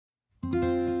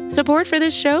Support for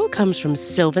this show comes from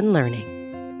Sylvan Learning.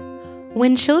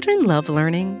 When children love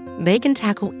learning, they can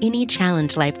tackle any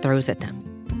challenge life throws at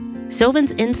them.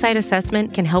 Sylvan's Insight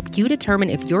Assessment can help you determine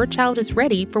if your child is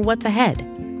ready for what's ahead.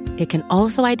 It can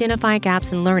also identify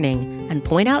gaps in learning and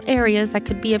point out areas that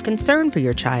could be of concern for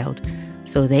your child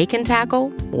so they can tackle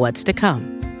what's to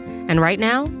come. And right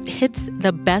now, it's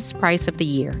the best price of the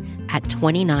year at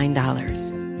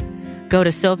 $29. Go to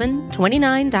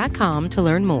sylvan29.com to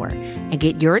learn more and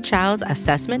get your child's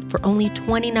assessment for only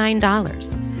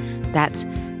 $29. That's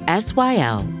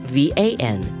SYLVAN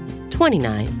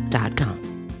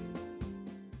 29.com.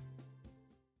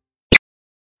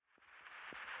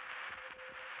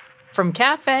 From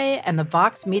Cafe and the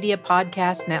Vox Media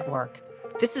Podcast Network,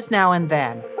 this is Now and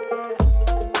Then.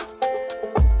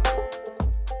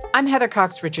 I'm Heather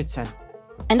Cox Richardson.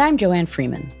 And I'm Joanne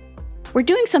Freeman. We're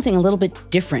doing something a little bit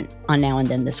different on Now and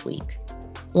Then this week.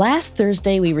 Last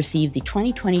Thursday, we received the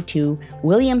 2022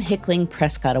 William Hickling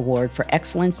Prescott Award for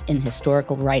Excellence in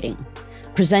Historical Writing,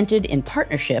 presented in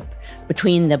partnership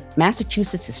between the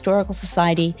Massachusetts Historical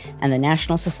Society and the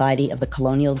National Society of the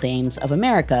Colonial Dames of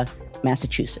America,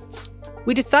 Massachusetts.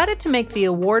 We decided to make the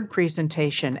award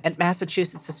presentation at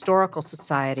Massachusetts Historical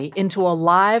Society into a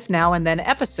live Now and Then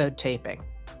episode taping.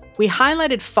 We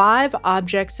highlighted 5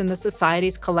 objects in the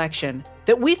Society's collection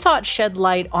that we thought shed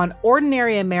light on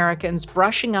ordinary Americans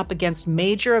brushing up against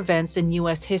major events in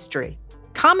U.S. history,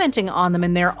 commenting on them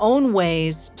in their own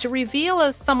ways to reveal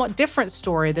a somewhat different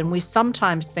story than we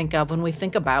sometimes think of when we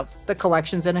think about the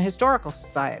collections in a historical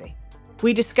society.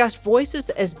 We discussed voices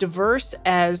as diverse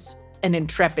as an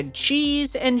intrepid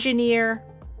cheese engineer,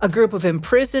 a group of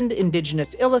imprisoned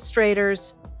Indigenous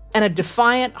illustrators, and a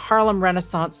defiant Harlem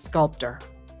Renaissance sculptor.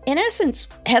 In essence,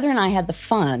 Heather and I had the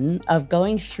fun of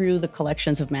going through the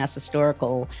collections of Mass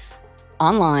Historical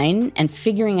online and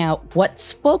figuring out what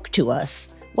spoke to us,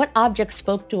 what objects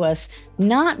spoke to us,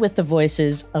 not with the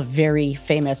voices of very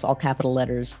famous, all capital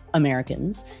letters,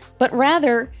 Americans, but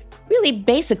rather, really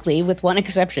basically, with one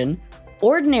exception,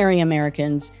 ordinary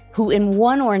Americans who in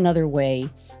one or another way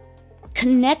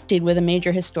connected with a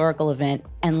major historical event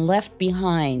and left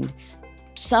behind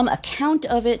some account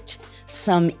of it,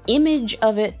 some image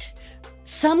of it,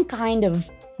 some kind of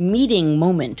meeting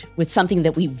moment with something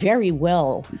that we very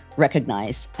well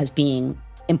recognize as being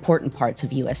important parts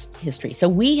of U.S. history. So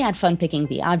we had fun picking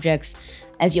the objects.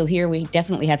 As you'll hear, we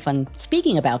definitely had fun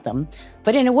speaking about them.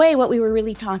 But in a way, what we were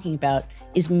really talking about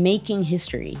is making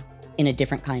history in a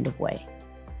different kind of way.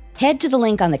 Head to the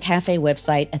link on the Cafe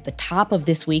website at the top of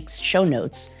this week's show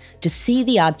notes to see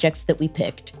the objects that we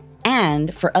picked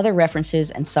and for other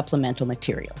references and supplemental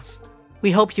materials.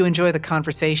 We hope you enjoy the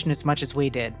conversation as much as we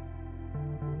did.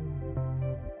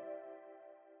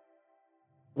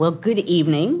 Well, good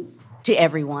evening to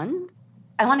everyone.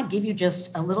 I want to give you just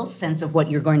a little sense of what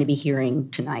you're going to be hearing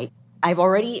tonight. I've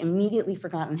already immediately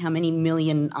forgotten how many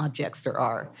million objects there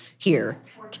are here.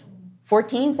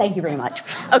 14? Thank you very much.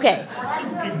 Okay.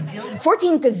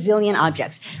 14 gazillion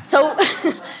objects.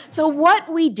 So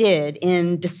what we did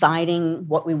in deciding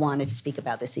what we wanted to speak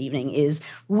about this evening is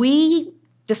we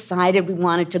decided we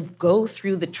wanted to go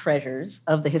through the treasures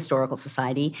of the Historical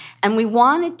Society, and we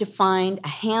wanted to find a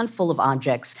handful of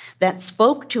objects that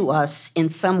spoke to us in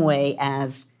some way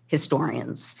as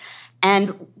historians.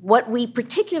 And what we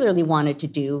particularly wanted to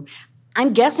do,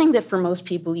 I'm guessing that for most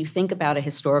people, you think about a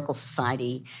historical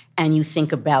society and you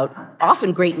think about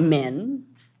often great men,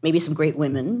 maybe some great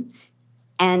women,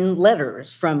 and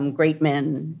letters from great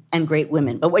men and great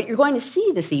women. But what you're going to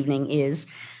see this evening is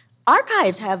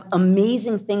archives have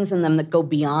amazing things in them that go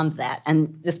beyond that.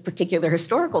 And this particular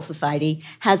historical society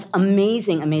has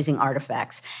amazing, amazing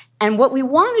artifacts. And what we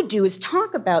want to do is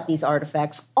talk about these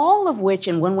artifacts, all of which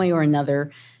in one way or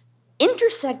another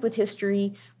intersect with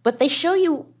history, but they show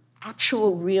you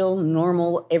actual, real,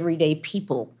 normal, everyday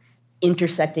people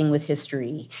intersecting with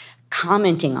history,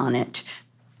 commenting on it.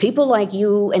 People like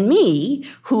you and me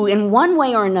who in one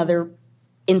way or another,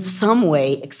 in some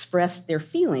way, expressed their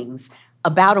feelings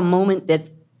about a moment that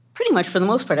pretty much for the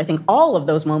most part, I think all of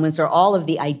those moments or all of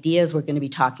the ideas we're going to be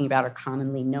talking about are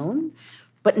commonly known,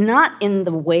 but not in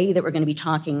the way that we're going to be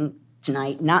talking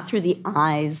tonight, not through the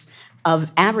eyes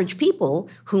of average people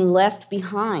who left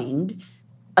behind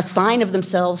a sign of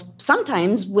themselves,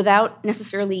 sometimes without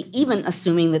necessarily even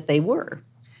assuming that they were.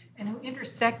 And who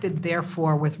intersected,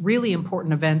 therefore, with really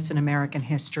important events in American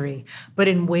history, but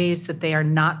in ways that they are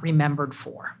not remembered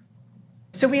for.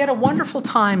 So we had a wonderful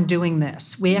time doing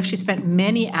this. We actually spent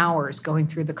many hours going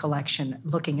through the collection,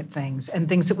 looking at things and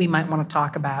things that we might want to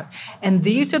talk about. And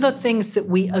these are the things that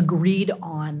we agreed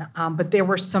on, but there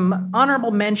were some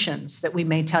honorable mentions that we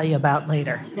may tell you about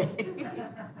later.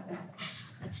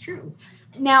 That's true.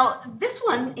 Now, this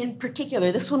one in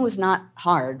particular, this one was not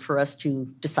hard for us to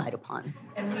decide upon.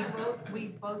 And we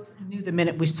both knew the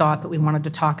minute we saw it that we wanted to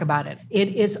talk about it.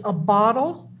 It is a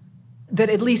bottle that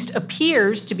at least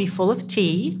appears to be full of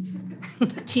tea,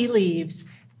 tea leaves,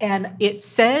 and it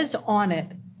says on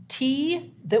it,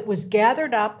 tea that was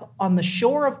gathered up on the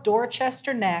shore of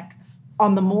Dorchester Neck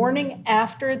on the morning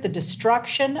after the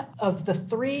destruction of the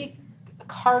 3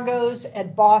 cargoes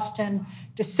at Boston,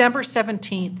 December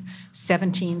 17th,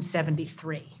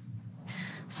 1773.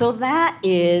 So that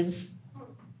is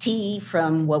tea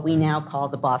from what we now call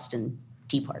the Boston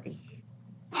Tea Party.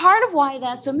 Part of why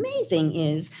that's amazing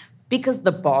is because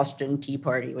the Boston Tea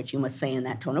Party, which you must say in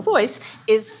that tone of voice,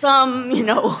 is some,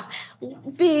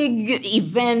 big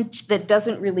event that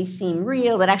doesn't really seem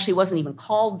real, that actually wasn't even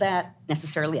called that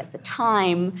necessarily at the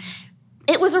time.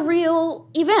 It was a real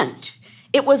event.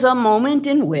 It was a moment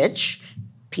in which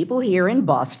people here in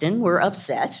Boston were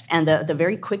upset, and the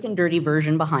very quick and dirty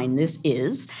version behind this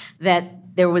is that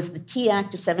there was the Tea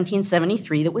Act of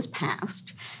 1773 that was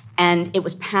passed, and it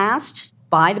was passed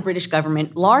by the British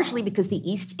government largely because the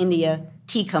East India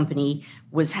Tea Company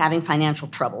was having financial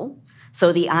trouble.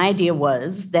 So the idea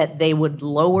was that they would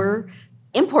lower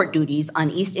import duties on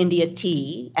East India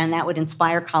tea, and that would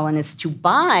inspire colonists to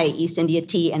buy East India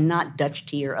tea and not Dutch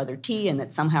tea or other tea, and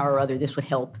that somehow or other this would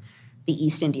help the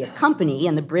East India Company.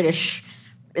 And the British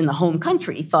in the home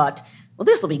country thought, well,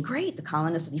 this will be great. The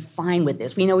colonists will be fine with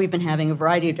this. We know we've been having a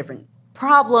variety of different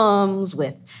problems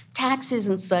with taxes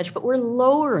and such, but we're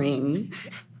lowering.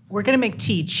 We're going to make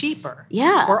tea cheaper.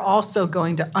 Yeah. We're also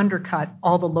going to undercut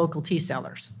all the local tea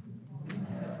sellers.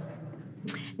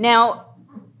 Now,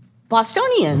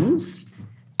 Bostonians,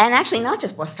 and actually not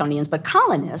just Bostonians, but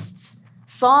colonists,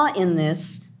 saw in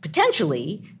this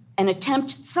potentially an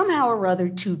attempt somehow or other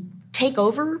to take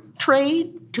over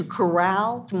trade, to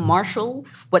corral, to marshal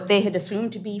what they had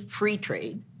assumed to be free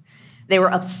trade. They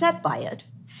were upset by it.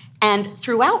 And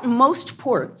throughout most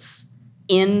ports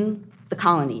in the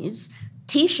colonies,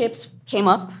 tea ships came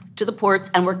up to the ports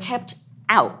and were kept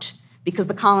out because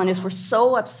the colonists were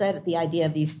so upset at the idea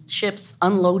of these ships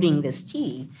unloading this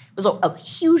tea. It was a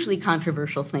hugely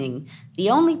controversial thing. The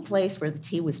only place where the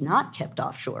tea was not kept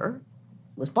offshore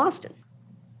was Boston.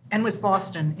 And was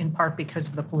Boston in part because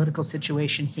of the political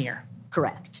situation here?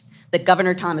 Correct. That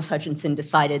Governor Thomas Hutchinson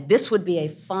decided this would be a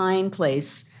fine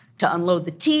place to unload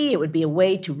the tea. It would be a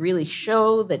way to really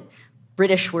show that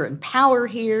British were in power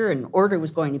here and order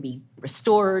was going to be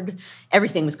restored.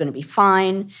 Everything was going to be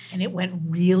fine. And it went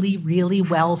really, really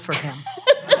well for him.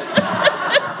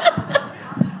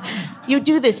 You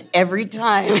do this every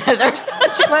time. I'm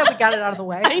glad we got it out of the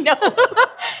way. I know.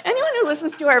 Anyone who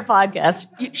listens to our podcast,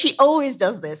 she always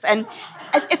does this. And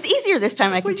it's easier this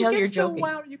time. I can tell you're joking.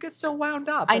 You get so wound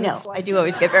up. I know. I do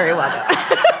always get very wound up.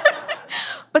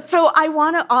 But so I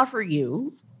want to offer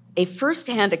you a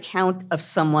firsthand account of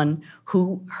someone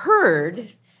who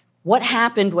heard what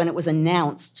happened when it was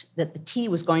announced that the tea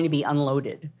was going to be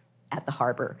unloaded at the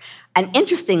harbor. And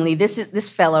interestingly, this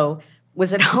fellow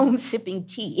was at home sipping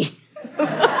tea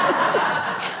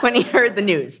when he heard the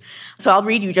news. So I'll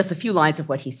read you just a few lines of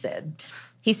what he said.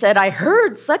 He said, "I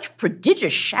heard such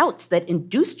prodigious shouts that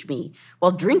induced me,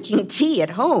 while drinking tea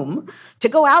at home, to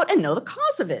go out and know the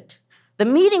cause of it. The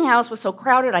meeting house was so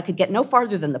crowded I could get no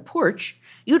farther than the porch.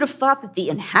 You'd have thought that the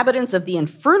inhabitants of the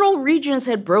infernal regions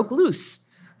had broke loose.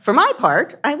 For my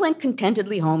part, I went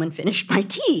contentedly home and finished my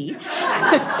tea,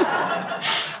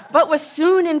 but was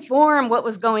soon informed what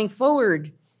was going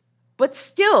forward, but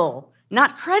still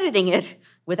not crediting it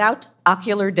without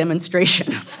ocular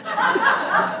demonstrations,"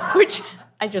 which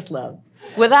I just love.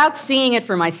 Without seeing it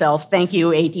for myself, thank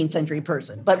you, 18th century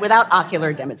person, but without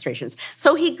ocular demonstrations.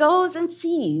 So he goes and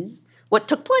sees what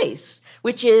took place,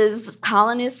 which is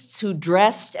colonists who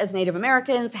dressed as Native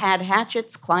Americans, had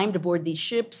hatchets, climbed aboard these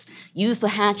ships, used the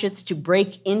hatchets to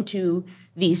break into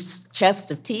these chests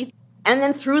of tea, and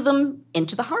then threw them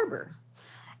into the harbor.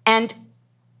 And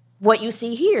what you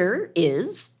see here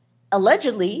is,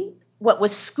 allegedly, what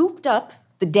was scooped up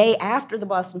the day after the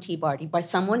Boston Tea Party by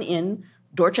someone in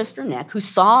Dorchester Neck who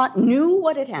knew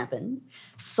what had happened,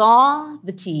 saw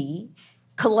the tea,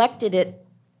 collected it,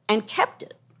 and kept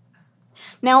it.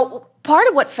 Now, part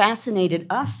of what fascinated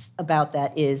us about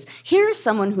that is here's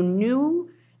someone who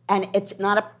knew, and it's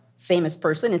not a famous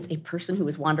person, it's a person who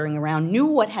was wandering around, knew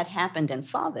what had happened and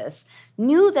saw this,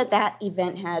 knew that that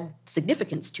event had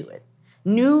significance to it,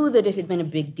 knew that it had been a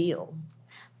big deal,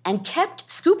 and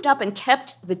scooped up and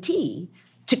kept the tea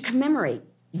to commemorate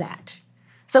that.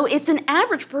 So it's an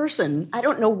average person. I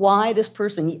don't know why this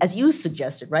person, as you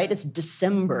suggested, right? It's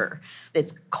December.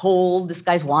 It's cold. This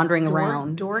guy's wandering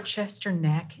around. Dorchester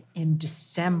Neck in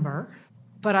December.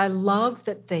 But I love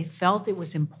that they felt it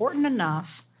was important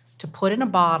enough to put in a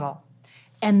bottle,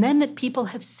 and then that people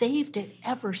have saved it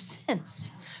ever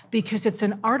since, because it's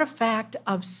an artifact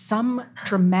of some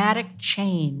dramatic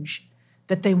change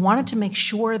that they wanted to make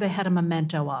sure they had a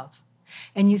memento of.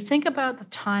 And you think about the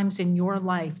times in your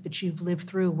life that you've lived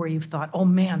through where you've thought, oh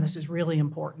man, this is really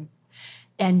important.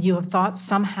 And you have thought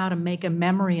somehow to make a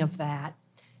memory of that.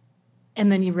 And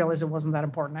then you realize it wasn't that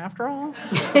important after all.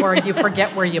 Or you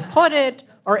forget where you put it,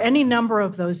 or any number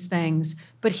of those things.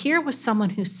 But here was someone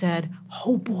who said,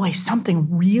 oh boy,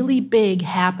 something really big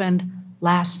happened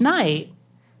last night.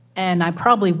 And I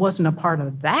probably wasn't a part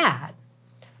of that.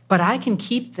 But I can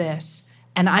keep this.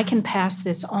 And I can pass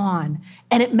this on.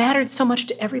 And it mattered so much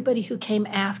to everybody who came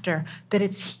after that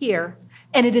it's here.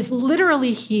 And it is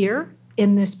literally here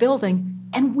in this building.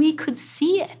 And we could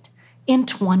see it in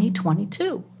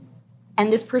 2022.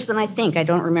 And this person, I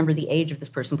don't remember the age of this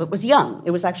person, but was young.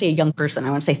 It was actually a young person. I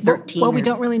want to say 13. Well, we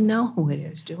don't really know who it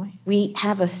is, do we? We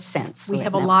have a sense. We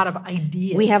have a lot of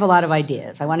ideas. We have a lot of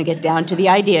ideas. I want to get down to the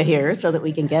idea here so that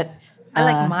we can get... I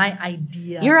like my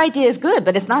idea. Your idea is good,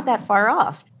 but it's not that far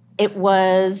off. It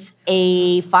was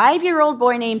a 5-year-old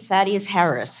boy named Thaddeus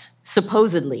Harris,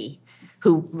 supposedly,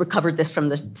 who recovered this from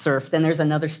the surf. Then there's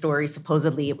another story,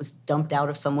 supposedly it was dumped out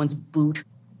of someone's boot.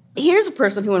 Here's a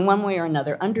person who, in one way or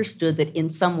another, understood that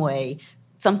in some way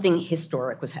something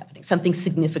historic was happening, something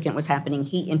significant was happening.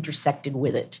 He intersected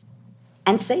with it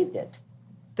and saved it.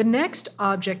 The next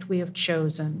object we have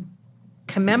chosen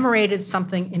commemorated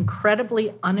something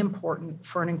incredibly unimportant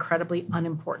for an incredibly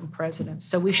unimportant president.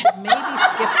 So we should maybe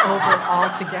skip over it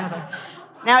altogether.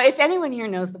 Now, if anyone here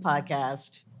knows the podcast,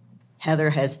 Heather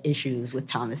has issues with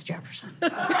Thomas Jefferson.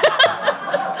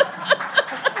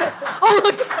 Oh,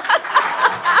 look.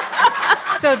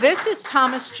 So this is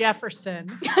Thomas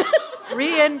Jefferson,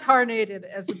 reincarnated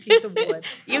as a piece of wood.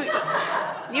 You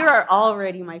are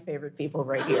already my favorite people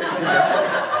right here.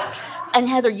 And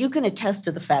Heather, you can attest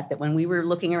to the fact that when we were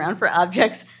looking around for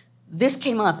objects, this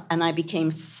came up and I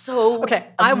became so Okay,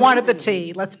 I wanted the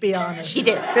tea, let's be honest. She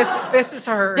did. This is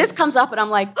hers. This comes up and I'm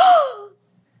like, oh,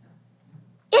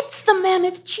 it's the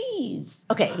mammoth cheese.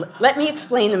 Okay, let me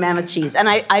explain the mammoth cheese. And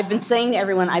I've been saying to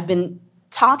everyone, I've been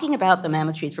talking about the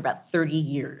mammoth cheese for about 30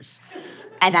 years.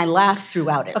 And I laughed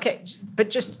throughout it. Okay, but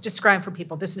just describe for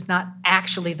people, this is not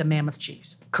actually the mammoth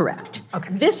cheese. Correct. Okay.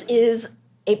 This is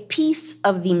a piece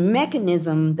of the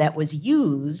mechanism that was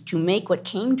used to make what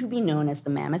came to be known as the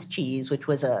mammoth cheese, which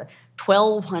was a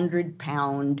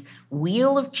 1,200-pound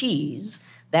wheel of cheese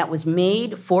that was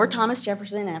made for Thomas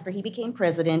Jefferson after he became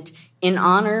president in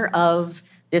honor of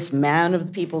this man of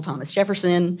the people, Thomas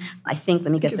Jefferson. I think,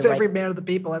 let me get because the right... every man of the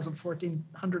people has a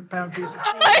 1,400-pound piece of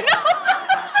cheese. I know.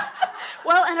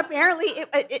 Well, and apparently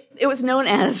it was known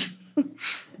as,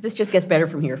 this just gets better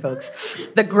from here, folks,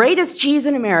 the greatest cheese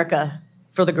in America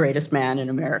for the greatest man in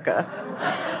America.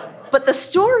 But the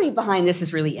story behind this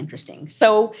is really interesting.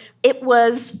 So it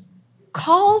was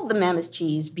called the mammoth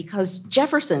cheese because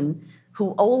Jefferson,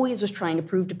 who always was trying to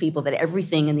prove to people that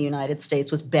everything in the United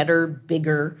States was better,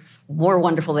 bigger, more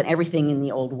wonderful than everything in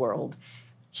the old world,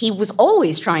 he was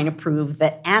always trying to prove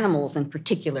that animals in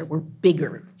particular were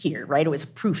bigger here, right? It was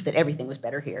proof that everything was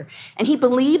better here. And he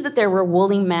believed that there were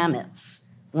woolly mammoths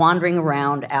wandering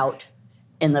around out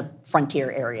in the frontier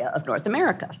area of North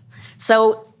America.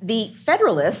 So the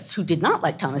Federalists, who did not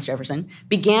like Thomas Jefferson,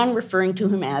 began referring to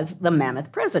him as the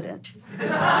Mammoth President.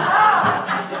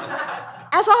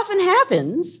 As often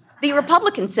happens, the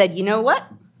Republicans said, you know what?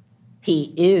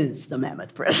 He is the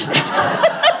Mammoth President.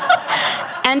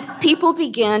 And people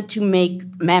began to make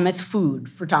mammoth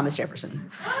food for Thomas Jefferson.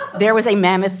 There was a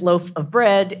mammoth loaf of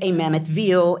bread, a mammoth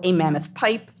veal, a mammoth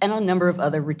pipe, and a number of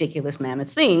other ridiculous mammoth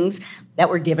things that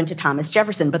were given to Thomas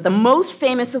Jefferson. But the most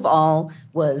famous of all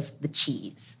was the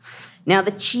cheese. Now,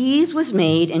 the cheese was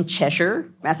made in Cheshire,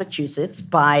 Massachusetts,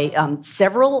 by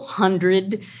several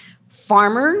hundred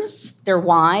farmers, their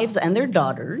wives, and their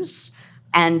daughters.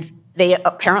 And they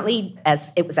apparently,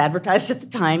 as it was advertised at the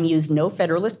time, used no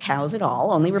Federalist cows at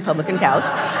all, only Republican cows.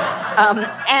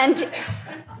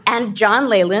 And John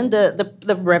Leland,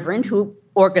 the reverend who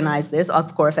organized this,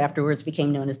 of course, afterwards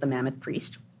became known as the Mammoth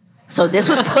Priest. So this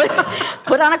was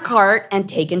put on a cart and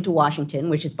taken to Washington,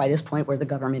 which is by this point where the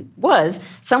government was.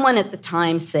 Someone at the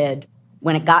time said,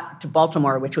 when it got to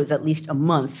Baltimore, which was at least a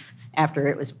month after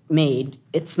it was made,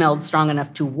 it smelled strong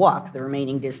enough to walk the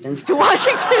remaining distance to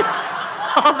Washington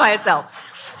all by itself.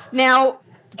 Now,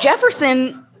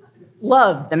 Jefferson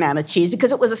loved the mammoth cheese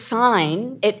because it was a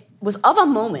sign, it was of a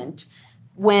moment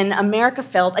when America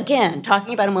felt, again,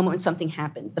 talking about a moment when something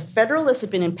happened. The Federalists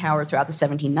had been in power throughout the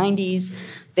 1790s.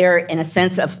 They're, in a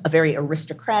sense, a very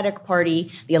aristocratic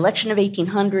party. The election of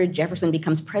 1800, Jefferson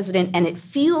becomes president, and it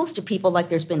feels to people like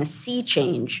there's been a sea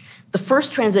change. The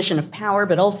first transition of power,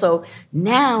 but also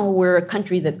now we're a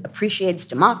country that appreciates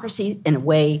democracy in a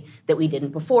way that we didn't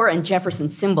before, and Jefferson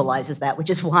symbolizes that, which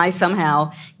is why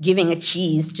somehow giving a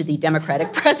cheese to the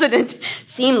Democratic president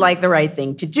seemed like the right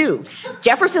thing to do.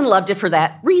 Jefferson loved it for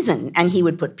that reason, and he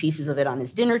would put pieces of it on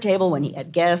his dinner table when he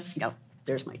had guests,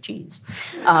 there's my cheese.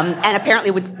 And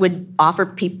apparently would offer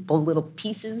people little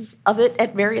pieces of it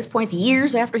at various points,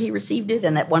 years after he received it.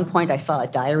 And at one point I saw a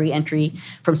diary entry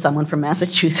from someone from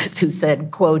Massachusetts who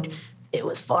said, quote, "It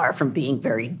was far from being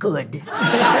very good."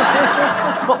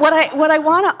 But what I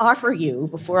want to offer you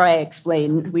before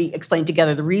we explain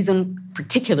together the reason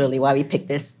particularly why we picked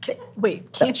this.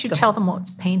 Wait, can't you tell them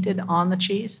what's painted on the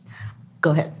cheese?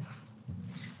 Go ahead.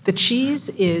 The cheese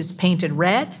is painted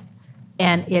red,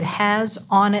 and it has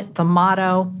on it the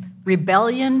motto,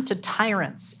 "Rebellion to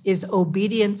tyrants is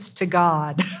obedience to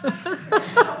God."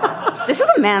 This is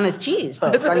a mammoth cheese,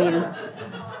 folks.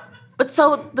 But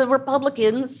so the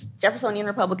Republicans, Jeffersonian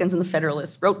Republicans and the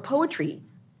Federalists, wrote poetry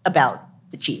about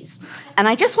the cheese. And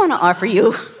I just want to offer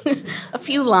you a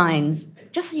few lines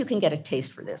just so you can get a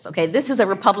taste for this, okay? This is a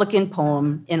Republican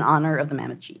poem in honor of the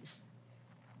mammoth cheese.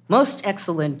 Most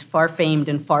excellent, far-famed,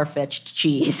 and far-fetched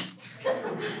cheese.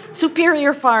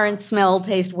 Superior far in smell,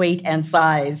 taste, weight, and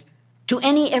size to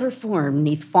any ever formed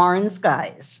neath foreign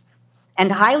skies.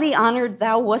 And highly honored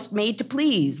thou wast made to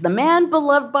please the man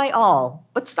beloved by all.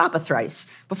 But stop a thrice.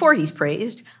 Before he's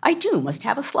praised, I too must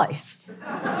have a slice.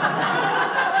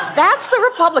 That's the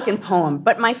Republican poem,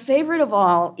 but my favorite of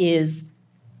all is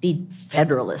the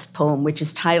Federalist poem, which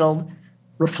is titled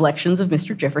Reflections of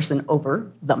Mr. Jefferson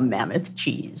over the Mammoth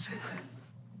Cheese.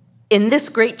 In this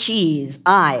great cheese,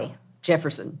 I,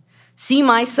 Jefferson, see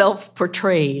myself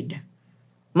portrayed.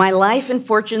 My life and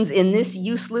fortunes in this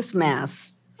useless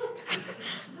mass.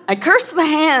 I curse the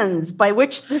hands by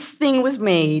which this thing was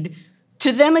made.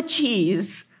 To them a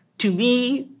cheese, to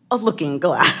me a looking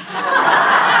glass.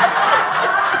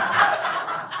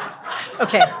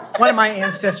 Okay, one of my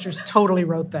ancestors totally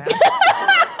wrote that.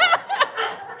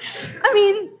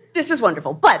 This is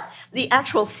wonderful. But the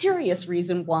actual serious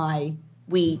reason why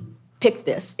we picked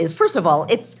this is, first of all,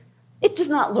 it does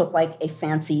not look like a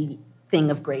fancy thing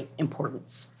of great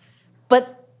importance.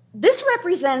 But this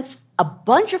represents a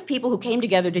bunch of people who came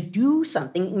together to do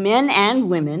something, men and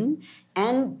women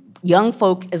and young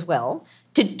folk as well,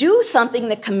 to do something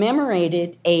that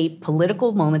commemorated a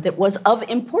political moment that was of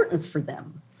importance for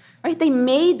them. Right? They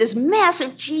made this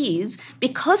massive cheese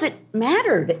because it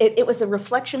mattered. It was a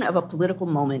reflection of a political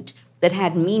moment that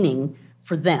had meaning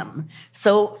for them.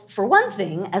 So, for one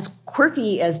thing, as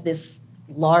quirky as this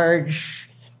large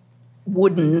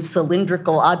wooden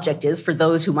cylindrical object is, for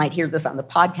those who might hear this on the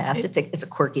podcast, it's a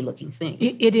quirky looking thing.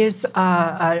 It is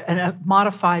a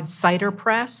modified cider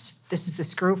press. This is the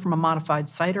screw from a modified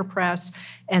cider press.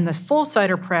 And the full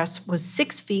cider press was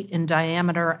 6 feet in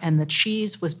diameter, and the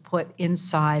cheese was put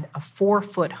inside a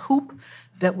 4-foot hoop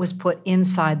that was put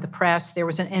inside the press. There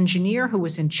was an engineer who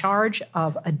was in charge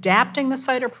of adapting the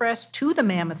cider press to the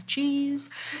mammoth cheese,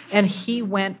 and he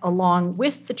went along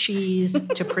with the cheese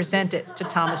to present it to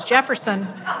Thomas Jefferson.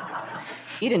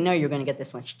 You didn't know you were going to get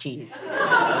this much cheese.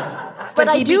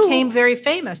 But he became very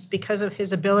famous because of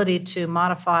his ability to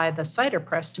modify the cider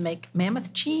press to make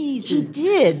mammoth cheese. He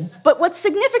did. But what's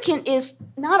significant is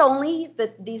not only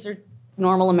that these are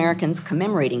normal Americans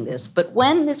commemorating this, but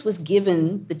when this was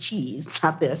given, the cheese,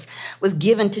 not this, was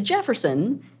given to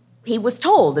Jefferson, he was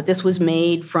told that this was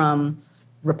made from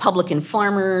Republican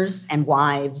farmers and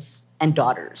wives and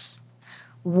daughters.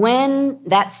 When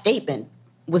that statement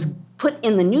was put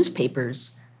in the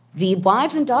newspapers, the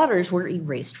wives and daughters were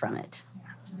erased from it.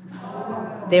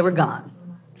 They were gone.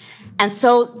 And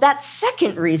so that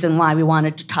second reason why we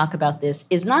wanted to talk about this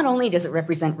is not only does it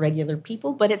represent regular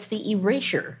people, but it's the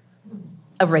erasure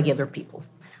of regular people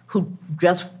who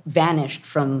just vanished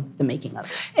from the making of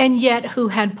it. And yet who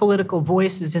had political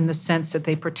voices in the sense that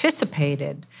they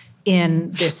participated in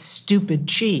this stupid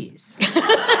cheese.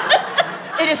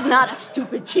 It is not a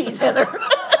stupid cheese, Heather.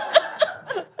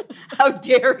 How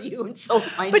dare you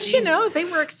insult my But cheese? they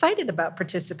were excited about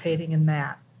participating in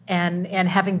that and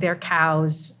having their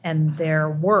cows and their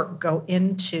work go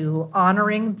into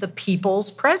honoring the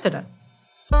people's president.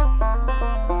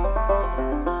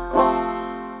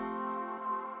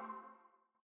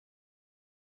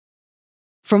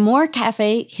 For more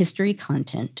cafe history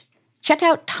content, check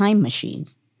out Time Machine,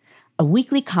 a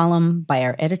weekly column by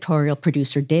our editorial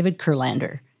producer, David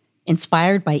Kurlander,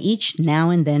 inspired by each Now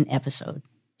and Then episode.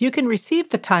 You can receive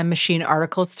the Time Machine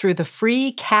articles through the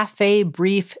free Cafe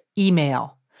Brief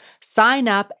email. Sign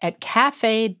up at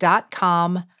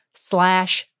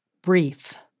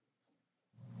cafe.com/brief.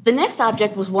 The next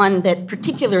object was one that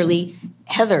particularly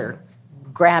Heather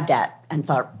grabbed at and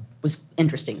thought was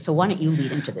interesting. So why don't you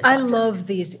lead into this? I love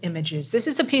these images. This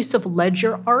is a piece of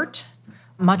ledger art,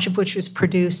 much of which was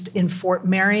produced in Fort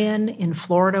Marion in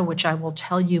Florida, which I will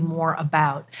tell you more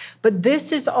about. But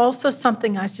this is also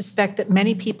something I suspect that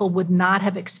many people would not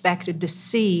have expected to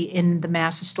see in the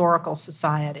Mass Historical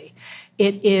Society.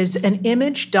 It is an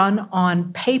image done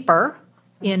on paper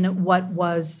in what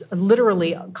was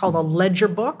literally called a ledger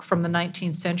book from the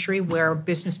 19th century, where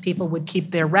business people would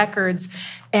keep their records.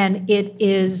 And it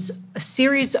is a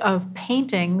series of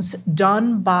paintings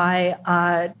done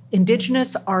by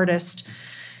indigenous artists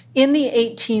in the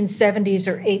 1870s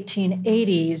or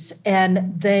 1880s,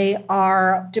 and they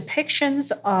are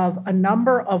depictions of a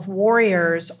number of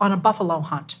warriors on a buffalo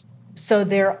hunt. So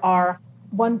there are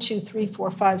 1, 2, 3,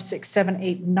 4, 5, 6, 7,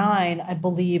 8, 9, I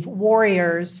believe,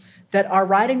 warriors that are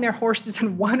riding their horses,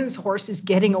 and one whose horse is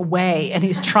getting away and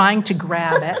he's trying to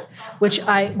grab it, which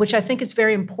I think is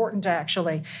very important,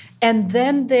 actually. And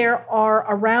then there are,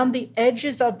 around the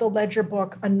edges of the ledger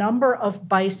book, a number of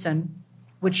bison,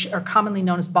 which are commonly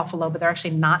known as buffalo, but they're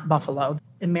actually not buffalo.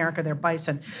 In America, they're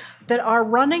bison, that are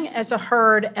running as a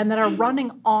herd and that are running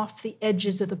off the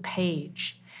edges of the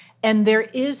page. And there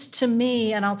is, to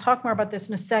me, and I'll talk more about this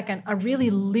in a second, a really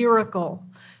lyrical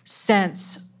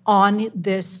sense on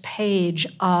this page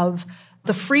of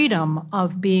the freedom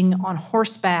of being on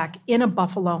horseback in a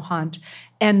buffalo hunt.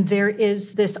 And there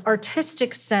is this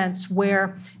artistic sense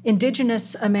where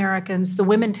indigenous Americans, the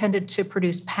women tended to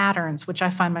produce patterns, which I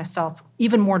find myself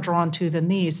even more drawn to than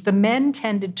these. The men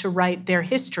tended to write their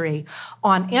history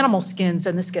on animal skins,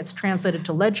 and this gets translated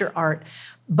to ledger art,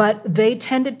 but they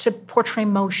tended to portray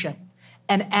motion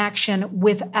and action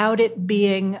without it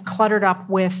being cluttered up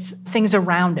with things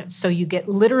around it. So you get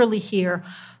literally here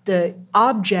the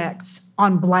objects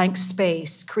on blank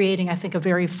space, creating, I think, a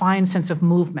very fine sense of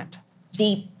movement.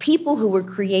 The people who were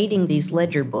creating these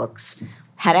ledger books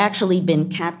had actually been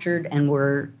captured and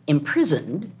were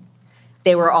imprisoned.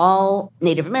 They were all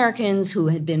Native Americans who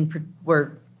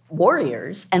were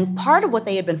warriors, and part of what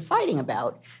they had been fighting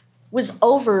about was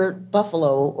over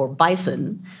buffalo or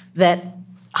bison that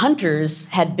hunters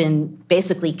had been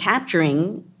basically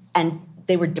capturing, and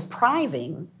they were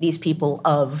depriving these people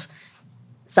of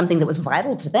something that was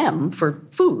vital to them for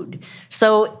food.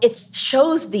 So it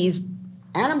shows these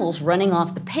animals running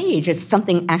off the page as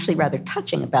something actually rather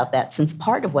touching about that, since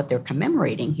part of what they're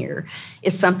commemorating here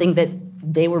is something that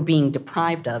they were being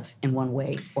deprived of in one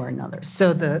way or another.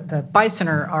 So the bison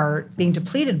are being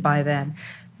depleted by then.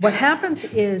 What happens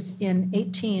is in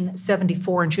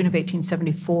 1874, in June of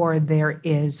 1874, there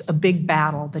is a big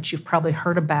battle that you've probably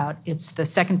heard about. It's the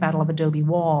Second Battle of Adobe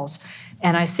Walls.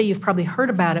 And I say you've probably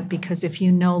heard about it because if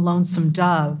you know Lonesome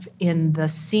Dove, in the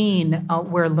scene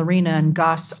where Lorena and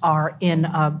Gus are in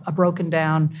a broken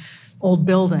down old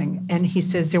building, and he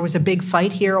says there was a big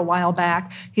fight here a while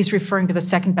back, he's referring to the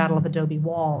Second Battle of Adobe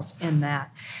Walls in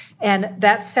that. And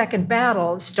that second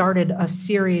battle started a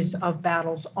series of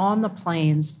battles on the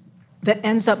plains that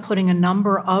ends up putting a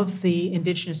number of the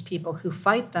indigenous people who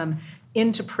fight them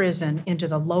into prison, into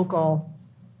the local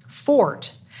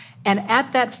fort. And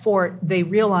at that fort, they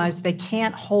realize they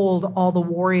can't hold all the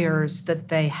warriors that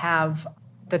they have,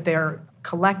 that they're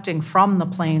collecting from the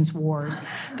Plains Wars,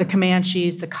 the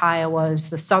Comanches, the Kiowas,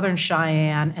 the Southern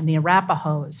Cheyenne, and the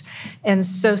Arapahoes. And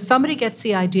so somebody gets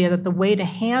the idea that the way to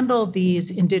handle these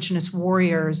indigenous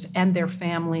warriors and their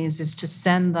families is to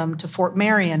send them to Fort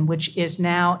Marion, which is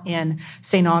now in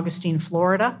St. Augustine,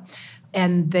 Florida.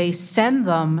 And they send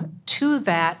them to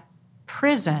that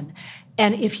prison.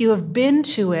 And if you have been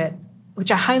to it, which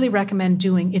I highly recommend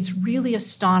doing, it's really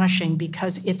astonishing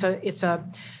because it's a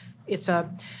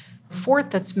fort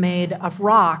that's made of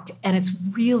rock, and it's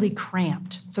really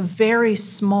cramped. It's a very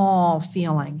small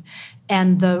feeling.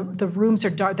 And the rooms are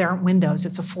dark. There aren't windows.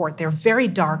 It's a fort. They're very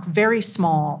dark, very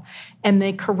small. And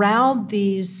they corralled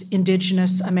these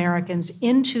indigenous Americans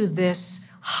into this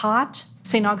hot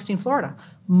St. Augustine, Florida,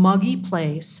 muggy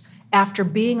place after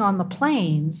being on the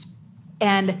plains.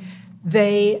 And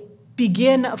they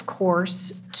begin, of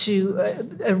course,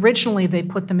 originally they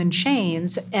put them in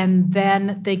chains, and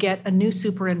then they get a new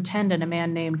superintendent, a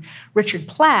man named Richard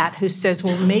Platt, who says,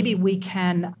 well, maybe we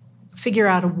can figure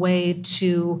out a way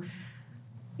to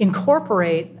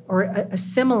incorporate or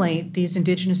assimilate these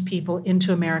indigenous people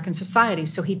into American society.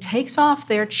 So he takes off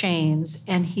their chains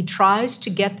and he tries to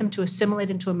get them to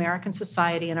assimilate into American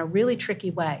society in a really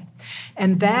tricky way.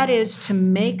 And that is to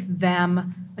make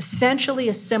them essentially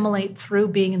assimilate through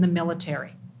being in the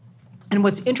military. And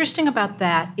what's interesting about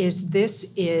that is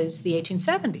this is the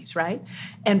 1870s, right?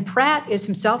 And Pratt is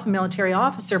himself a military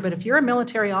officer, but if you're a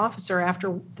military officer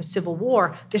after the Civil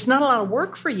War, there's not a lot of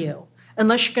work for you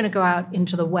unless you're going to go out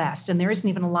into the West, and there isn't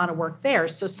even a lot of work there.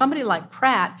 So somebody like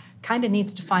Pratt kind of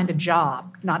needs to find a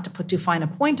job, not to put too fine a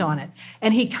point on it.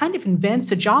 And he kind of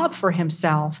invents a job for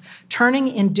himself, turning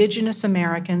indigenous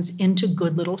Americans into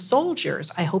good little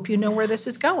soldiers. I hope you know where this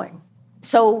is going.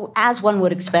 So, as one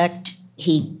would expect,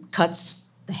 he cuts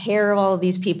the hair of all of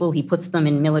these people, he puts them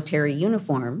in military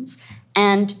uniforms,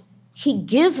 and he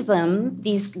gives them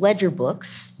these ledger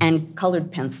books and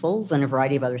colored pencils and a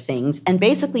variety of other things, and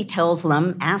basically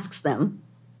asks them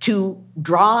to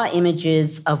draw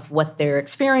images of what their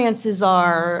experiences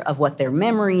are, of what their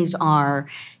memories are.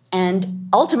 And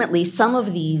ultimately, some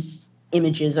of these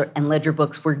images and ledger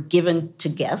books were given to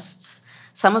guests.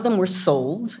 Some of them were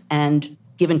sold and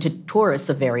given to tourists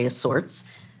of various sorts.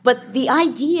 But the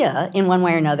idea, in one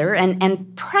way or another,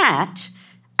 and Pratt,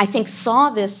 I think,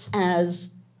 saw this as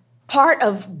part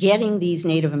of getting these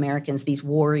Native Americans, these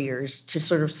warriors, to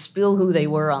sort of spill who they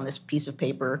were on this piece of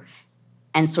paper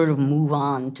and sort of move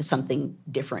on to something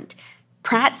different.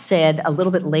 Pratt said a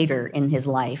little bit later in his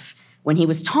life, when he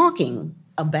was talking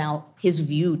about his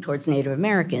view towards Native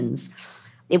Americans,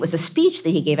 it was a speech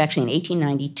that he gave actually in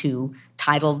 1892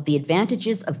 titled "The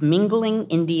Advantages of Mingling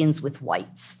Indians with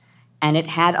Whites." And it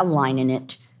had a line in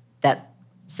it that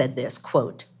said this,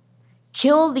 quote,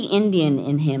 "Kill the Indian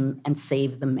in him and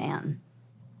save the man."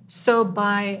 So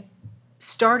by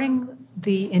starting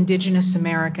the indigenous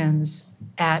Americans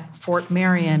at Fort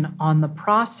Marion on the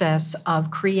process of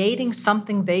creating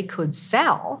something they could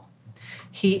sell,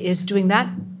 he is doing that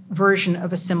version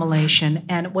of assimilation.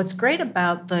 And what's great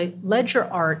about the ledger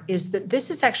art is that this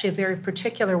is actually a very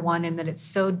particular one in that it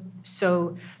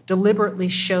so deliberately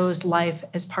shows life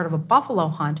as part of a buffalo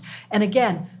hunt. And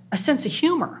again, a sense of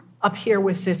humor up here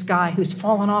with this guy who's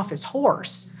fallen off his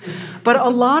horse. But a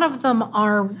lot of them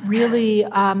are really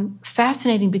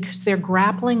fascinating because they're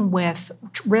grappling with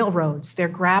railroads. They're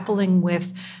grappling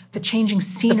with the changing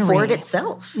scenery. The fort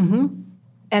itself. Mm-hmm.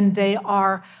 And they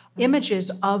are images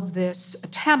of this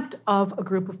attempt of a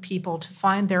group of people to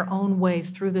find their own way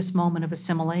through this moment of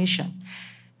assimilation.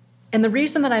 And the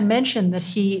reason that I mentioned that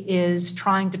he is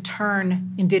trying to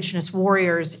turn indigenous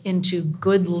warriors into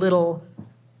good little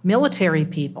military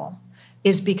people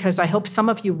is because I hope some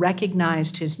of you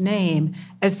recognized his name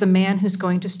as the man who's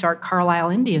going to start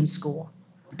Carlisle Indian School.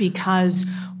 Because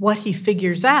what he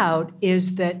figures out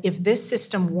is that if this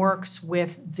system works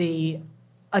with the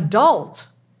adult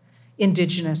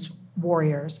indigenous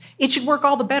warriors, it should work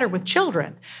all the better with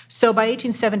children. So by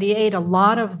 1878, a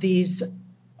lot of these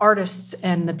artists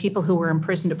and the people who were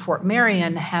imprisoned at Fort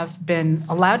Marion have been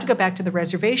allowed to go back to the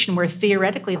reservation where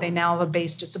theoretically they now have a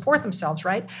base to support themselves,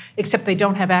 right? Except they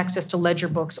don't have access to ledger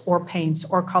books or paints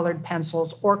or colored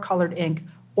pencils or colored ink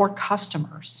or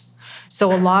customers.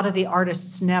 So a lot of the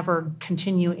artists never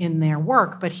continue in their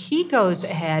work, but he goes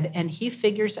ahead and he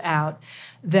figures out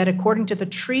that according to the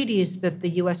treaties that the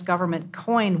U.S. government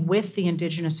coined with the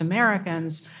indigenous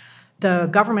Americans, the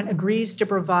government agrees to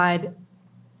provide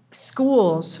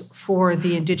schools for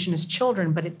the indigenous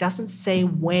children, but it doesn't say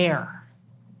where.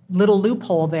 Little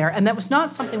loophole there. And that was not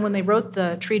something when they wrote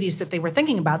the treaties that they were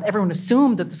thinking about. Everyone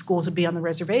assumed that the schools would be on the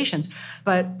reservations.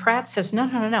 But Pratt says,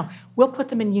 no. We'll put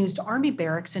them in used Army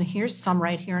barracks, and here's some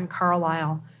right here in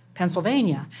Carlisle,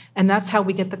 Pennsylvania. And that's how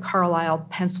we get the Carlisle,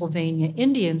 Pennsylvania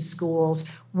Indian schools,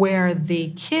 where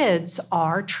the kids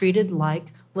are treated like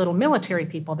little military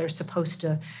people. They're supposed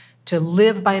to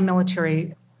live by a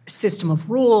military system of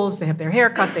rules. They have their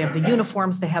haircut, they have the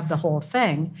uniforms, they have the whole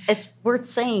thing. It's worth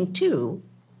saying, too,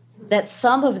 that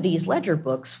some of these ledger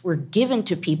books were given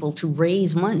to people to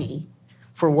raise money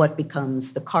for what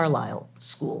becomes the Carlisle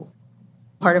School.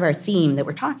 Part of our theme that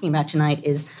we're talking about tonight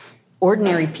is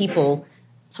ordinary people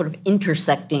sort of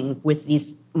intersecting with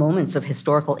these moments of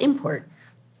historical import.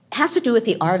 It has to do with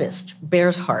the artist,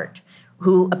 Bear's Heart,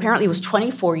 who apparently was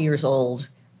 24 years old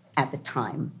at the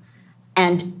time.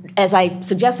 And as I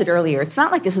suggested earlier, it's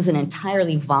not like this is an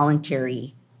entirely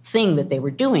voluntary thing that they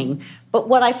were doing. But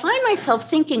what I find myself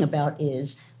thinking about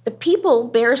is the people,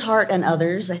 Bear's Heart and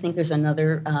others, I think there's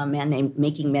another man named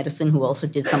Making Medicine who also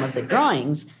did some of the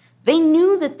drawings, they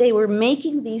knew that they were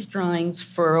making these drawings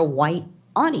for a white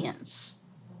audience,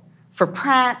 for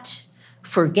Pratt,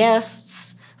 for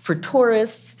guests, for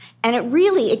tourists. And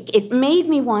it made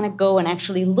me want to go and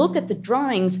actually look at the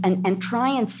drawings and try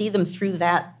and see them through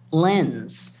that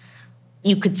lens.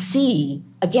 You could see,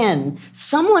 again,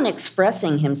 someone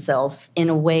expressing himself in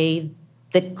a way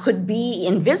that could be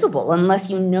invisible unless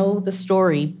you know the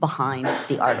story behind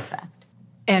the artifact.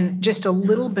 And just a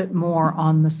little bit more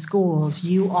on the schools.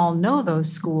 You all know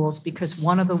those schools because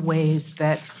one of the ways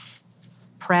that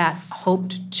Pratt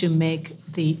hoped to make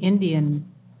the Indian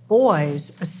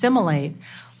boys assimilate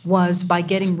was by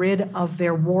getting rid of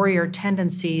their warrior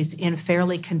tendencies in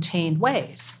fairly contained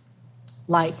ways,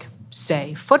 like,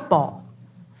 say, football.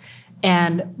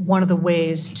 And one of the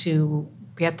ways to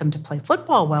get them to play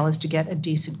football well is to get a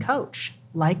decent coach,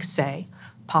 like, say,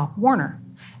 Pop Warner.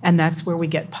 And that's where we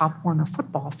get Pop Warner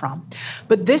football from.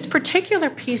 But this particular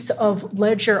piece of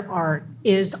ledger art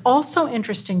is also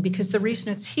interesting because the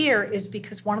reason it's here is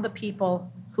because one of the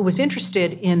people who was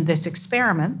interested in this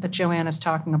experiment that Joanna's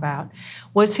talking about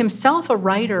was himself a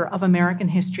writer of American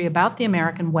history about the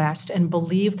American West and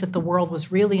believed that the world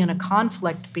was really in a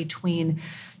conflict between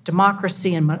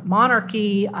democracy and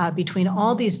monarchy, between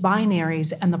all these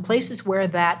binaries, and the places where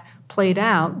that played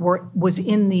out was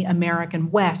in the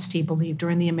American West, he believed, or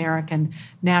in the American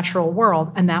natural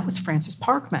world, and that was Francis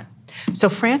Parkman. So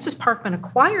Francis Parkman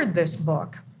acquired this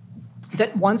book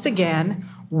that, once again,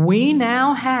 we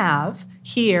now have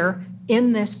here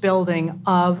in this building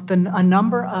of a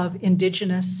number of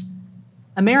indigenous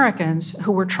Americans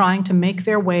who were trying to make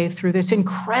their way through this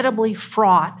incredibly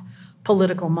fraught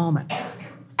political moment.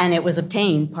 And it was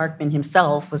obtained. Parkman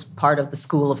himself was part of the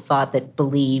school of thought that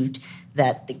believed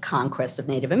that the conquest of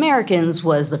Native Americans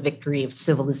was the victory of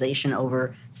civilization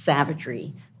over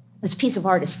savagery. This piece of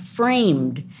art is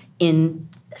framed in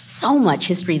so much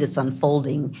history that's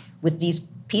unfolding with these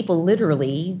people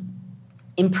literally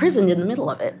imprisoned in the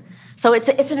middle of it. So it's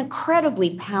an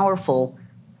incredibly powerful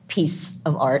piece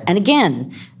of art. And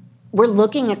again, we're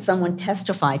looking at someone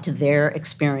testify to their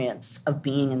experience of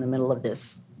being in the middle of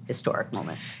this historic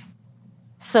moment.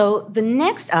 So the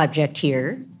next object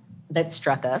here that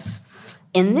struck us,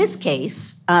 in this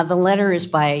case, the letter is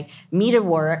by Meta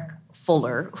Warwick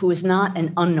Fuller, who is not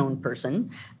an unknown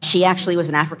person. She actually was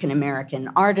an African-American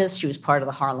artist. She was part of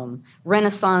the Harlem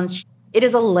Renaissance. It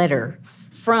is a letter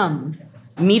from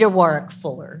Meta Warwick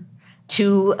Fuller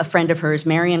to a friend of hers,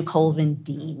 Marion Colvin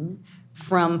Dean,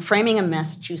 from Framingham,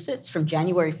 Massachusetts, from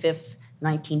January 5th,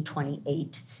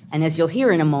 1928. And as you'll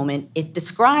hear in a moment, it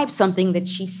describes something that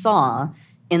she saw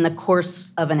in the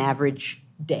course of an average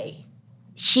day.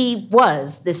 She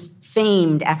was this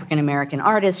famed African-American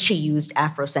artist. She used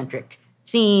Afrocentric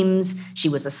themes. She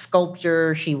was a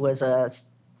sculptor. She was a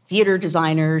theater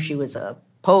designer. She was a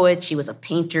poet. She was a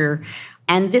painter.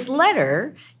 And this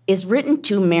letter is written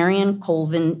to Marion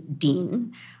Colvin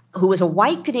Dean, who was a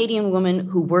white Canadian woman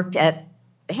who worked at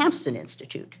the Hampton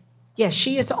Institute. Yes,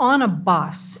 she is on a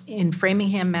bus in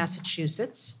Framingham,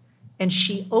 Massachusetts, and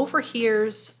she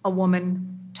overhears a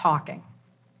woman talking.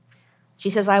 She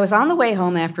says, I was on the way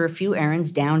home after a few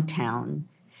errands downtown,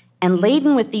 and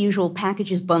laden with the usual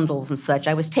packages, bundles, and such,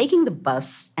 I was taking the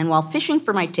bus, and while fishing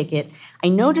for my ticket, I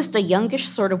noticed a youngish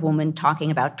sort of woman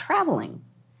talking about traveling.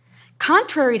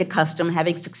 Contrary to custom,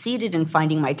 having succeeded in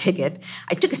finding my ticket,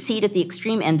 I took a seat at the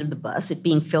extreme end of the bus, it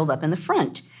being filled up in the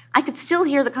front. I could still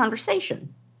hear the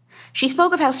conversation. She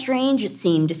spoke of how strange it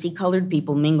seemed to see colored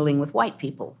people mingling with white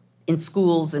people in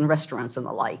schools and restaurants and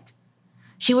the like.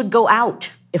 She would go out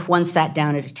if one sat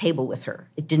down at a table with her.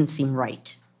 It didn't seem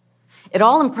right. It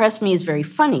all impressed me as very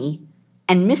funny,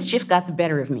 and mischief got the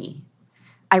better of me.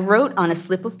 I wrote on a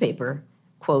slip of paper,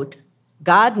 quote,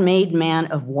 God made man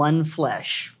of one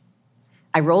flesh.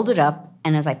 I rolled it up,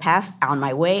 and as I passed on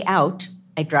my way out,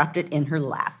 I dropped it in her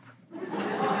lap.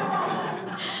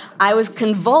 I was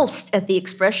convulsed at the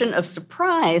expression of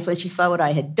surprise when she saw what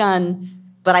I had done,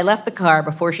 but I left the car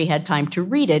before she had time to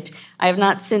read it. I have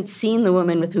not since seen the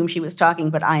woman with whom she was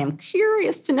talking, but I am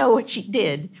curious to know what she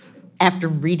did after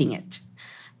reading it.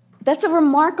 That's a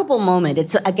remarkable moment.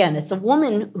 It's a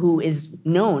woman who is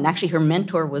known. Actually, her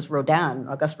mentor was Rodin.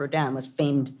 Auguste Rodin was a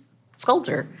famed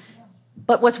sculptor.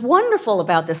 But what's wonderful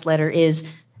about this letter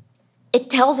is it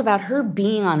tells about her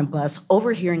being on a bus,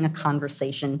 overhearing a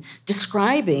conversation,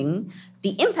 describing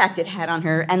the impact it had on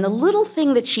her and the little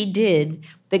thing that she did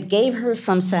that gave her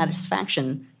some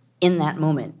satisfaction in that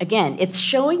moment. Again, it's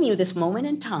showing you this moment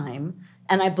in time,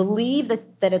 and I believe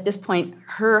that at this point,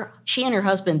 she and her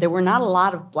husband, there were not a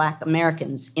lot of Black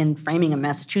Americans in Framingham,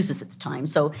 Massachusetts at the time,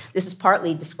 so this is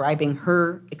partly describing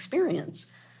her experience.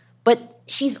 But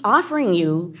she's offering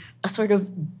you a sort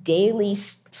of daily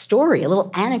story, a little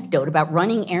anecdote about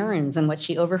running errands and what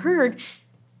she overheard.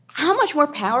 how much more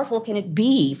powerful can it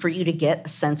be for you to get a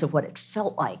sense of what it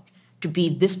felt like to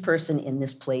be this person in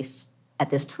this place at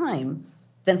this time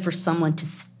than for someone to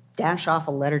dash off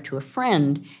a letter to a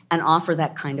friend and offer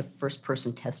that kind of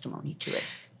first-person testimony to it?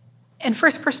 And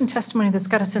first-person testimony that's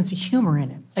got a sense of humor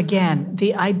in it. Again,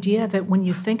 the idea that when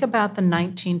you think about the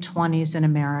 1920s in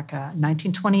America,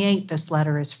 1928 this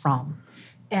letter is from,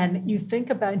 and you think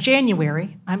about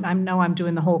January, I know I'm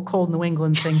doing the whole cold New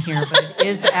England thing here, but it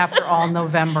is, after all,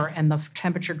 November, and the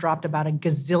temperature dropped about a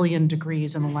gazillion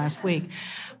degrees in the last week.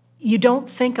 You don't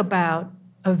think about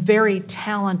a very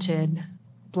talented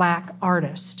Black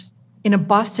artist in a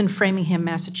bus in Framingham,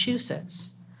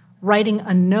 Massachusetts, writing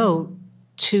a note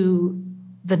to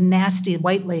the nasty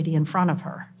white lady in front of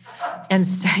her and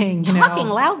saying, talking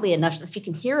loudly enough that she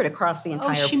can hear it across the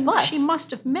entire bus. She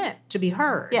must have meant to be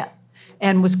heard. Yeah.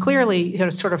 And was clearly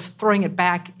sort of throwing it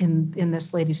back in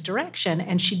this lady's direction.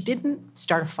 And she didn't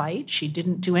start a fight. She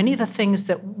didn't do any of the things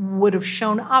that would have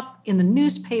shown up in the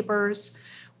newspapers,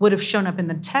 would have shown up in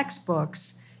the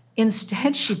textbooks.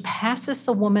 Instead, she passes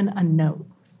the woman a note.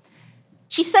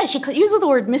 She says, she uses the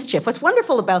word mischief. What's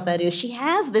wonderful about that is she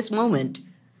has this moment.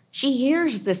 She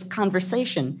hears this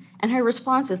conversation, and her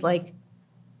response is like,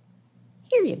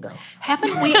 here you go.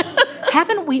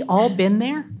 Haven't we all been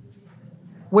there?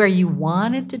 Where you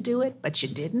wanted to do it, but you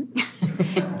didn't.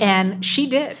 And she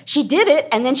did. She did it,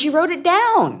 and then she wrote it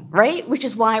down, right? Which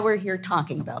is why we're here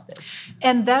talking about this.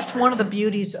 And that's one of the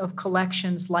beauties of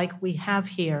collections like we have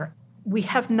here. We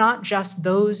have not just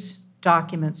those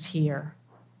documents here.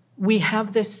 We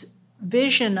have this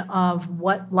vision of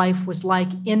what life was like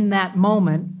in that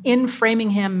moment in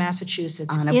Framingham,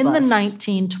 Massachusetts, in the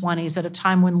 1920s, at a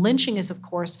time when lynching is, of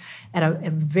course, at a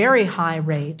very high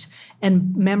rate,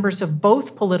 and members of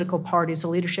both political parties, the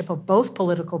leadership of both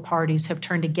political parties, have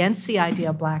turned against the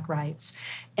idea of Black rights.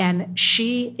 And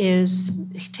she is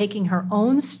taking her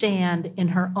own stand in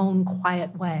her own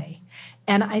quiet way.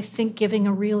 And I think giving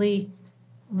a really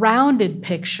rounded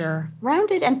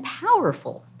and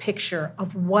powerful picture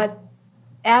of what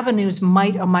avenues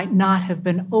might or might not have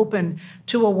been open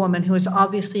to a woman who is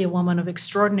obviously a woman of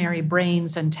extraordinary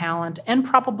brains and talent and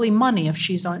probably money if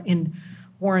she's in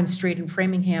Warren Street in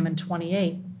Framingham in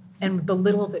 28, and the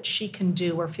little that she can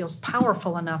do or feels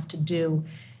powerful enough to do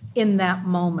in that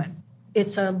moment.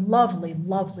 It's a lovely,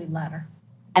 lovely letter.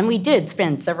 And we did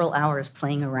spend several hours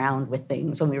playing around with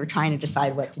things when we were trying to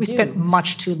decide what to do. We spent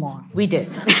much too long. We did.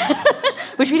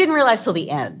 Which we didn't realize till the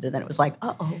end. And then it was like,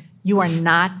 uh-oh. You are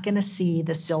not going to see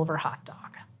the silver hot dog.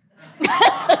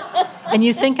 And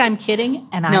you think I'm kidding,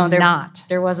 and I'm not.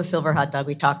 There was a silver hot dog.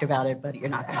 We talked about it, but you're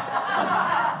not going to see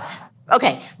it.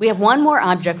 Okay, we have one more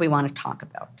object we want to talk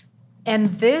about.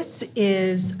 And this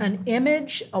is an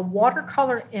image, a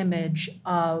watercolor image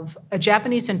of a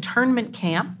Japanese internment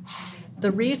camp.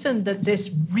 The reason that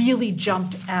this really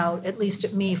jumped out, at least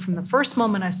at me from the first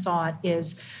moment I saw it,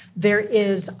 is there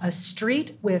is a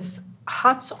street with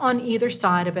huts on either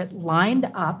side of it lined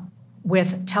up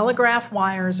with telegraph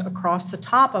wires across the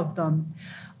top of them,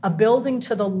 a building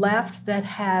to the left that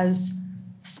has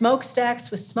smokestacks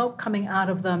with smoke coming out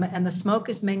of them, and the smoke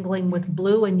is mingling with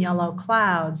blue and yellow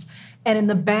clouds. And in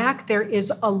the back, there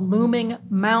is a looming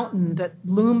mountain that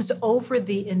looms over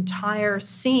the entire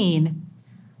scene.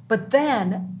 But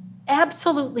then,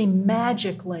 absolutely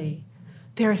magically,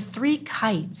 there are 3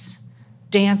 kites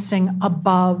dancing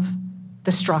above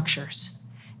the structures.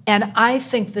 And I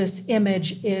think this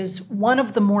image is one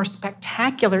of the more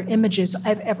spectacular images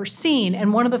I've ever seen.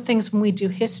 And one of the things when we do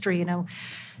history,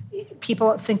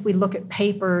 people think we look at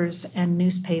papers and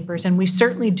newspapers, and we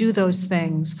certainly do those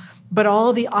things. But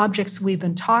all the objects we've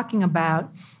been talking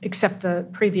about, except the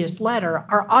previous letter,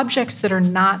 are objects that are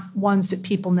not ones that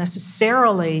people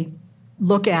necessarily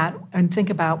look at and think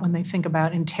about when they think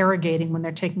about interrogating, when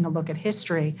they're taking a look at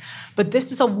history. But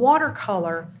this is a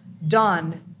watercolor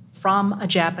done from a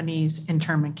Japanese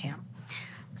internment camp.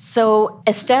 So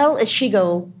Estelle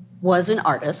Ishigo was an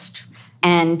artist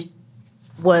and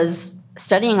was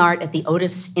studying art at the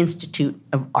Otis Institute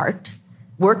of Art,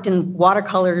 worked in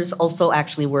watercolors, also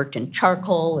actually worked in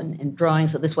charcoal and drawing,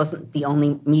 so this wasn't the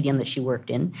only medium that she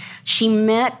worked in. She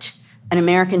met an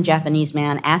American-Japanese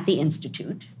man at the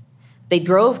Institute. They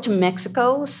drove to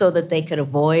Mexico so that they could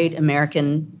avoid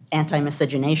American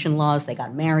anti-miscegenation laws. They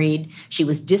got married. She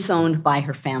was disowned by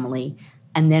her family.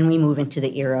 And then we move into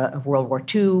the era of World War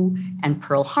II and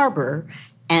Pearl Harbor.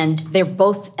 And they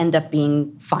both end up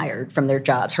being fired from their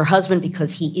jobs. Her husband,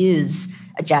 because he is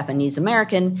a Japanese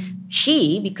American.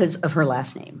 She, because of her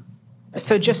last name.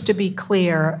 So just to be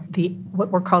clear,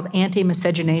 what were called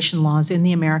anti-miscegenation laws in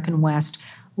the American West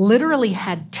literally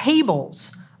had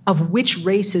tables of which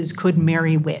races could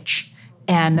marry which.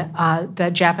 And the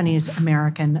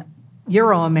Japanese-American,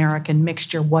 Euro-American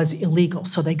mixture was illegal.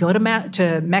 So they go to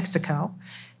Mexico,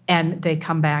 and they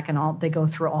come back and they go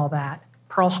through all that.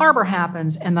 Pearl Harbor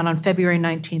happens, and then on February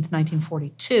 19th,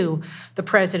 1942, the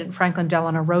President, Franklin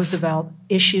Delano Roosevelt,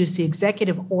 issues the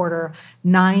Executive Order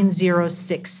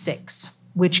 9066,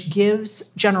 which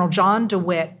gives General John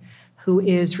DeWitt, who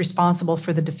is responsible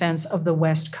for the defense of the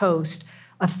West Coast,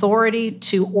 authority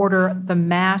to order the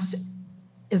mass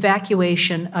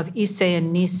evacuation of Issei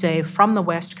and Nisei from the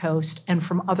West Coast and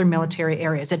from other military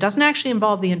areas. It doesn't actually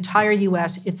involve the entire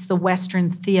U.S., it's the Western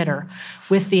theater,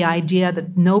 with the idea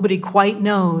that nobody quite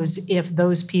knows if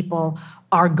those people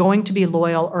are going to be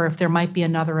loyal or if there might be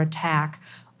another attack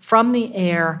from the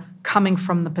air coming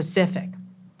from the Pacific.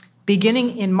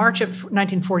 Beginning in March of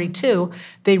 1942,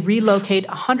 they relocate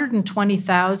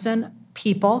 120,000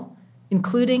 people,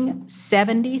 including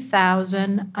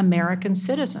 70,000 American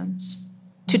citizens,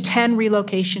 to 10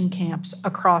 relocation camps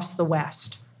across the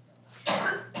West.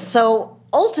 So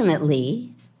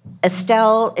ultimately,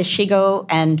 Estelle Ishigo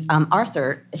and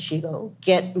Arthur Ishigo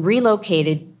get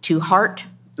relocated to Hart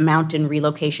Mountain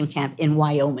Relocation Camp in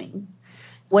Wyoming.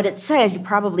 What it says, you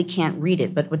probably can't read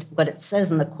it, but what it says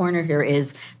in the corner here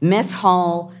is mess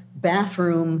hall,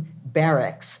 bathroom,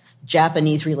 barracks,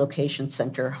 Japanese Relocation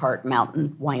Center, Hart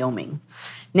Mountain, Wyoming.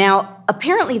 Now,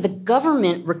 apparently the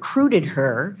government recruited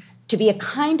her to be a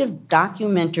kind of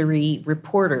documentary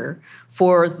reporter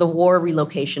for the War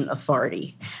Relocation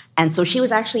Authority. And so she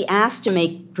was actually asked to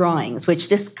make drawings, which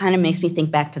this kind of makes me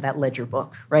think back to that Ledger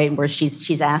book, right, where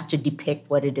she's asked to depict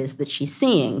what it is that she's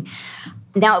seeing.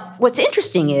 Now, what's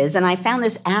interesting is, and I found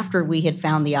this after we had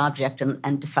found the object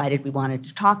and decided we wanted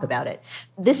to talk about it,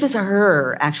 this is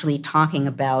her actually talking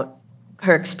about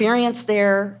her experience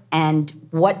there and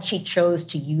what she chose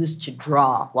to use to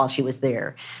draw while she was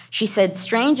there. She said,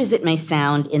 "Strange as it may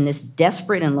sound, in this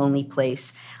desperate and lonely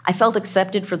place, I felt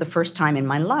accepted for the first time in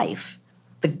my life.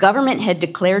 The government had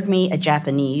declared me a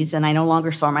Japanese, and I no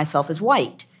longer saw myself as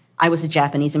white. I was a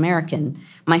Japanese American.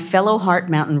 My fellow Hart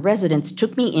Mountain residents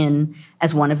took me in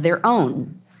as one of their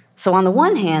own. So on the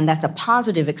one hand, that's a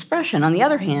positive expression. On the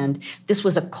other hand, this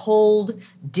was a cold,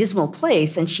 dismal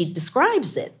place, and she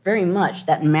describes it very much,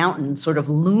 that mountain sort of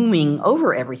looming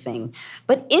over everything.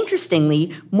 But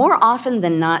interestingly, more often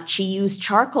than not, she used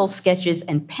charcoal sketches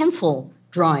and pencil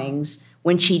drawings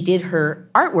when she did her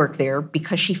artwork there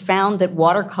because she found that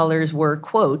watercolors were,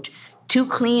 quote, too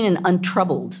clean and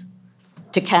untroubled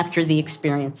to capture the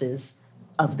experiences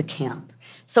of the camp."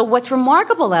 So what's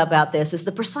remarkable about this is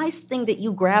the precise thing that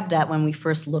you grabbed at when we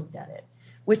first looked at it,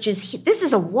 which is this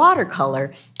is a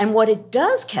watercolor, and what it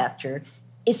does capture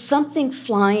is something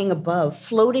flying above,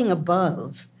 floating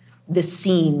above this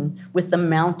scene with the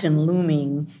mountain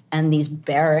looming and these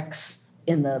barracks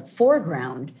in the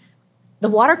foreground. The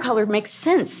watercolor makes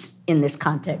sense in this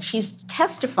context. She's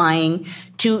testifying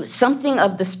to something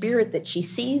of the spirit that she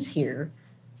sees here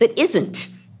that isn't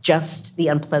just the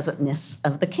unpleasantness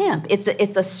of the camp. It's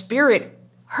a spirit,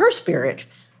 her spirit,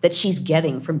 that she's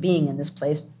getting from being in this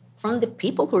place, from the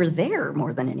people who are there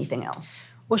more than anything else.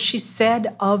 Well, she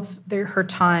said of her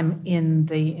time in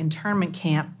the internment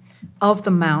camp, of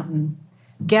the mountain,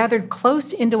 gathered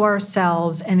close into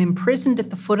ourselves and imprisoned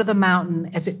at the foot of the mountain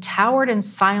as it towered in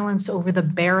silence over the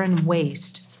barren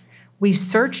waste, we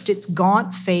searched its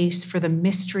gaunt face for the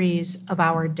mysteries of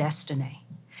our destiny.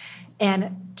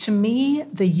 And to me,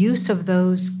 the use of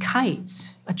those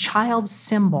kites, a child's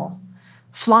symbol,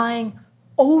 flying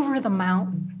over the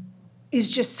mountain,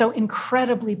 is just so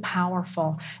incredibly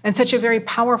powerful and such a very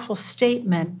powerful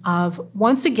statement of,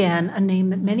 once again, a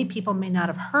name that many people may not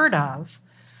have heard of,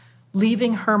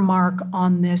 leaving her mark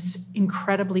on this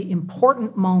incredibly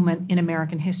important moment in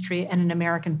American history and in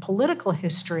American political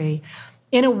history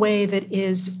in a way that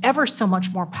is ever so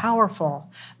much more powerful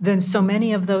than so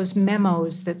many of those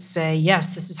memos that say,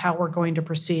 yes, this is how we're going to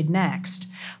proceed next.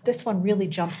 This one really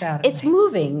jumps out at It's me.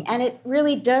 moving, and it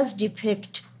really does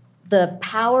depict the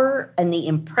power and the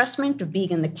impressment of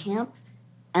being in the camp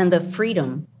and the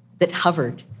freedom that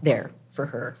hovered there for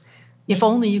her. If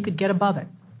only you could get above it.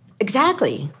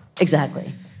 Exactly.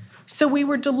 So we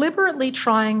were deliberately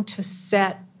trying to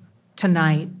set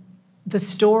tonight the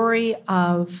story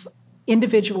of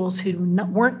individuals who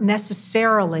weren't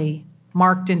necessarily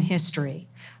marked in history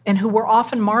and who were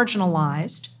often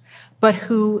marginalized, but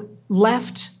who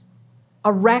left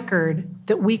a record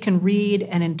that we can read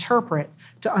and interpret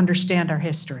to understand our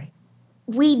history.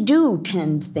 We do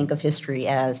tend to think of history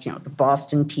as, the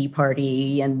Boston Tea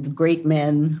Party and the great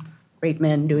men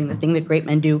doing the thing that great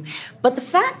men do. But the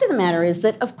fact of the matter is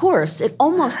that, of course, it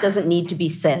almost doesn't need to be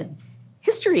said.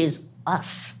 history is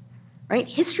us, right?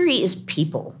 History is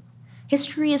people.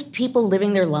 History is people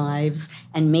living their lives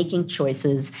and making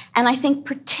choices. And I think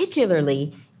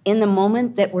particularly in the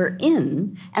moment that we're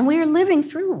in, and we are living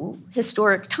through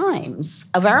historic times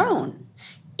of our own.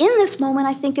 In this moment,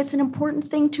 I think it's an important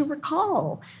thing to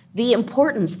recall the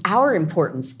importance, our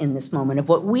importance in this moment of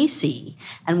what we see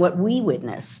and what we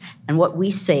witness and what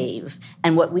we save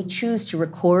and what we choose to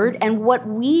record and what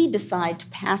we decide to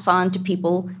pass on to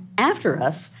people after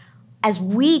us as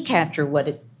we capture what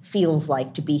it feels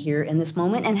like to be here in this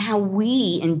moment and how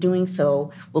we, in doing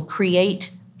so, will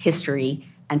create history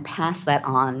and pass that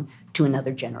on to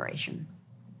another generation.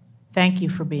 Thank you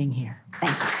for being here.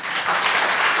 Thank you.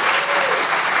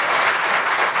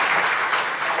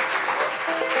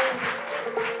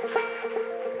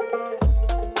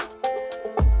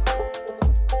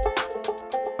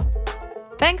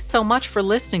 Thanks so much for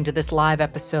listening to this live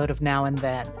episode of Now and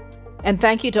Then. And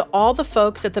thank you to all the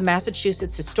folks at the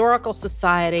Massachusetts Historical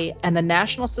Society and the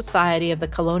National Society of the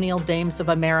Colonial Dames of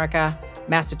America,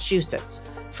 Massachusetts,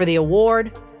 for the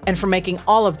award and for making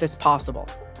all of this possible.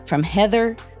 From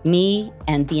Heather, me,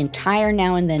 and the entire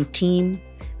Now and Then team,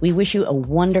 we wish you a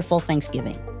wonderful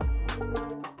Thanksgiving.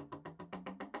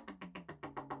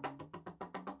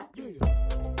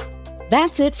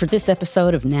 That's it for this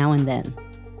episode of Now and Then.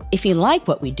 If you like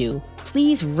what we do,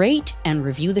 please rate and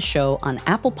review the show on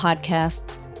Apple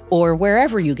Podcasts or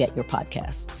wherever you get your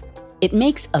podcasts. It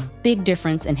makes a big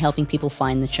difference in helping people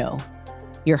find the show.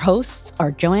 Your hosts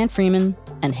are Joanne Freeman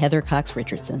and Heather Cox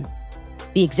Richardson.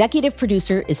 The executive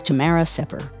producer is Tamara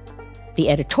Sepper. The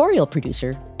editorial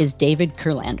producer is David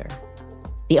Kurlander.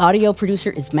 The audio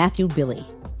producer is Matthew Billy.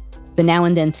 The Now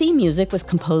and Then theme music was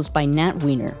composed by Nat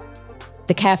Weiner.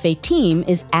 The cafe team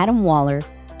is Adam Waller,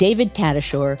 David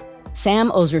Tadashore,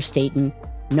 Sam Ozer-Staten,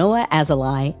 Noah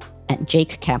Azalai, and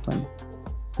Jake Kaplan.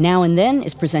 Now and Then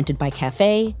is presented by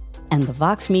Cafe and the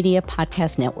Vox Media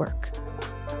Podcast Network.